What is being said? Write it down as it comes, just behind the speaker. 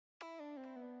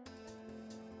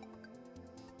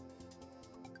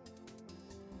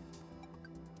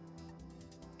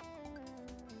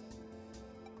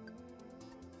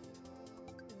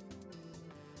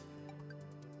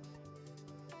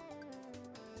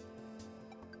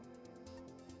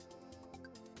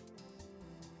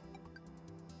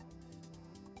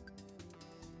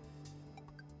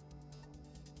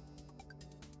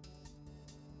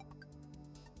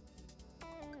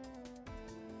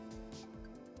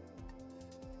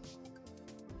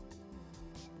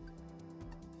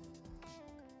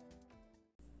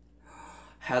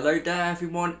Hello there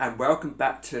everyone, and welcome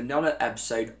back to another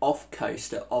episode of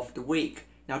Coaster of the Week.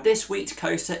 Now this week's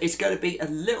coaster is going to be a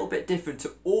little bit different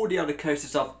to all the other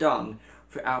coasters I've done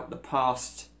throughout the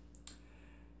past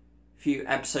few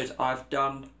episodes I've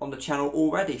done on the channel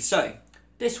already. So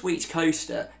this week's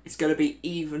coaster is going to be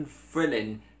even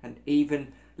thrilling and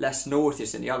even less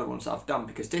nauseous than the other ones I've done,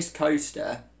 because this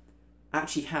coaster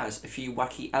actually has a few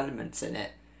wacky elements in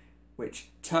it which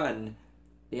turn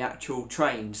the actual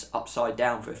trains upside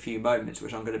down for a few moments,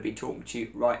 which I'm going to be talking to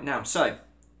you right now. So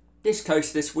this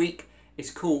coaster this week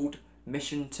is called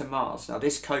Mission to Mars. Now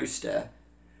this coaster,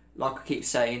 like I keep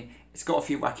saying, it's got a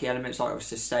few wacky elements like I was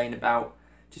just saying about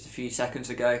just a few seconds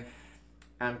ago,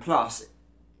 and plus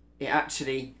it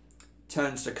actually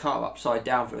turns the car upside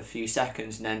down for a few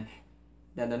seconds, and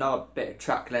then another bit of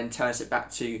track then turns it back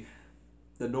to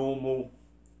the normal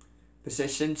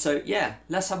position. So yeah,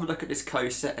 let's have a look at this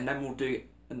coaster and then we'll do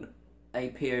a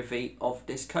POV of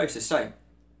this coaster. So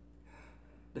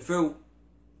the thrill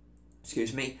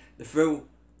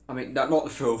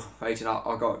rating,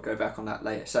 I'll go back on that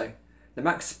later. So the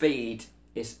max speed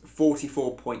is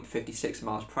 44.56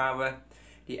 miles per hour.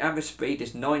 The average speed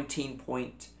is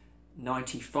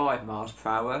 19.95 miles per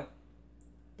hour.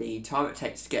 The time it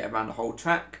takes to get around the whole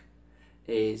track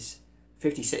is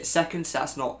 56 seconds.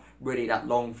 That's not really that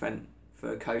long for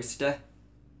a coaster.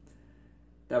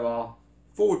 There are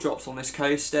 4 drops on this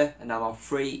coaster, and there are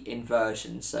 3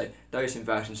 inversions. So those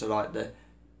inversions are like the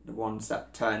ones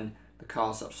that turn the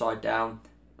cars upside down.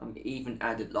 Even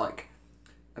added like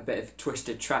a bit of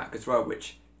twisted track as well,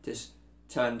 which just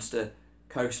turns the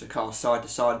coaster car side to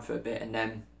side for a bit and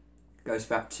then goes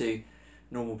back to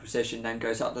normal position, then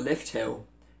goes up the lift hill.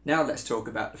 Now let's talk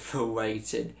about the full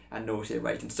rating and nausea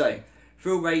rating. So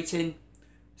full rating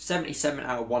 77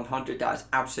 out of 100. That is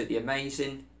absolutely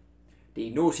amazing. The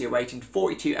nausea rating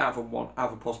 42 out of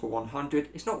possible 100.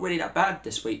 It's not really that bad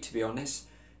this week, to be honest.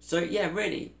 So yeah,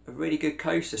 really a really good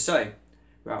coaster. So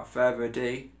without further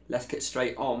ado, let's get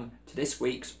straight on to this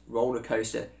week's roller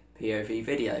coaster POV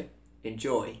video.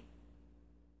 Enjoy.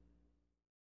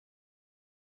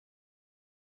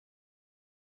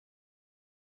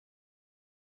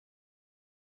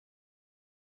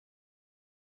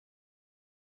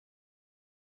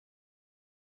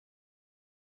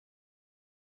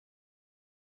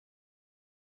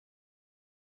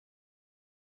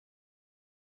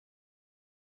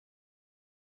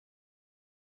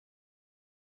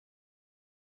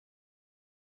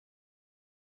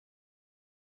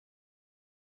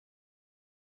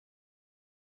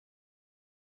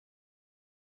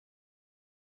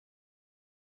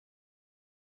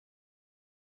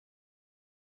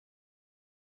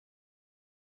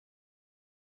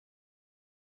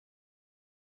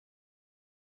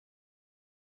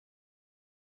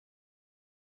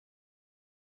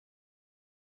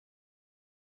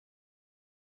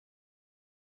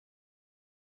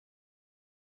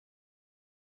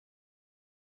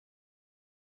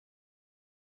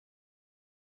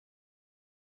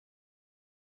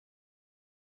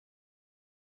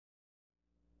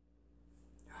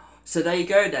 So there you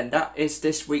go then, that is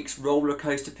this week's roller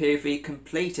coaster POV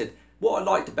completed. What I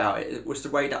liked about it was the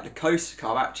way that the coaster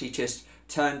car actually just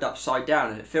turned upside down,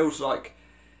 and it feels like,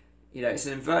 you know, it's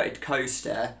an inverted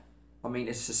coaster. I mean,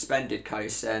 it's a suspended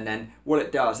coaster, and then what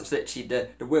it does, it's literally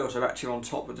the wheels are actually on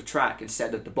top of the track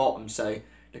instead of the bottom, so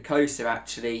the coaster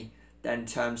actually then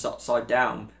turns upside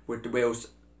down with the wheels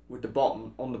with the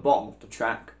bottom on the bottom of the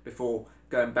track before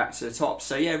going back to the top.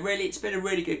 So yeah, really, it's been a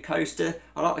really good coaster.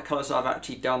 I like the colours I've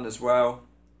actually done as well.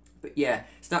 But yeah,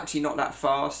 it's actually not that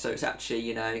fast, so it's actually,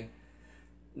 you know,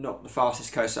 not the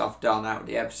fastest coaster I've done out of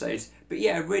the episodes. But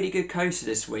yeah, a really good coaster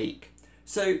this week.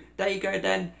 So there you go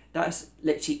then. That's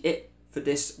literally it for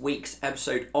this week's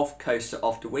episode of Coaster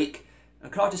of the Week.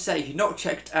 And can I just say, if you've not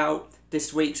checked out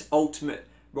this week's Ultimate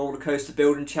Roller Coaster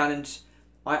Building Challenge,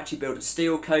 I actually built a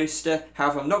steel coaster.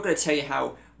 However, I'm not going to tell you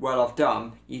how well I've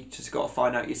done. You just got to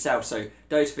find out yourself. So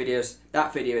that video is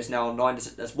now online.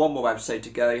 There's one more episode to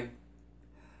go.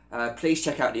 Please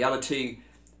check out the other 2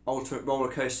 Ultimate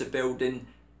Roller Coaster Building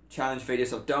Challenge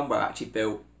videos I've done, where I actually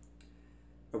built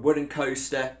a wooden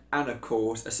coaster and of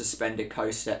course a suspended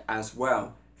coaster as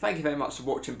well. Thank you very much for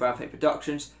watching Branthwaite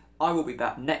Productions. I will be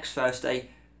back next Thursday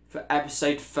for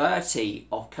episode 30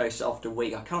 of Coaster of the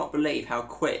Week. I cannot believe how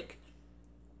quick,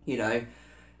 you know,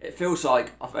 it feels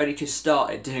like I've only just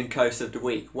started doing Coaster of the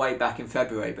Week way back in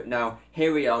February, but now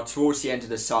here we are towards the end of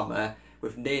the summer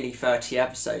with nearly 30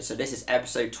 episodes. So this is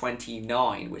episode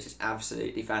 29, which is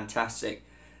absolutely fantastic.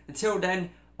 Until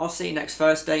then, I'll see you next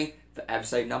Thursday for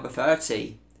episode number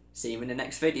 30. See you in the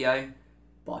next video.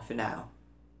 Bye for now.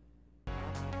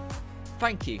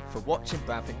 Thank you for watching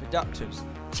Branthwaite Productions.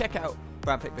 Check out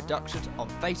Branthwaite Productions on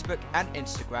Facebook and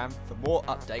Instagram for more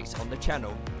updates on the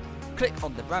channel. Click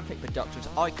on the Branthwaite Productions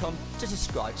icon to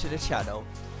subscribe to the channel.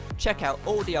 Check out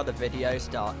all the other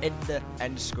videos that are in the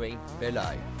end screen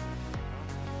below.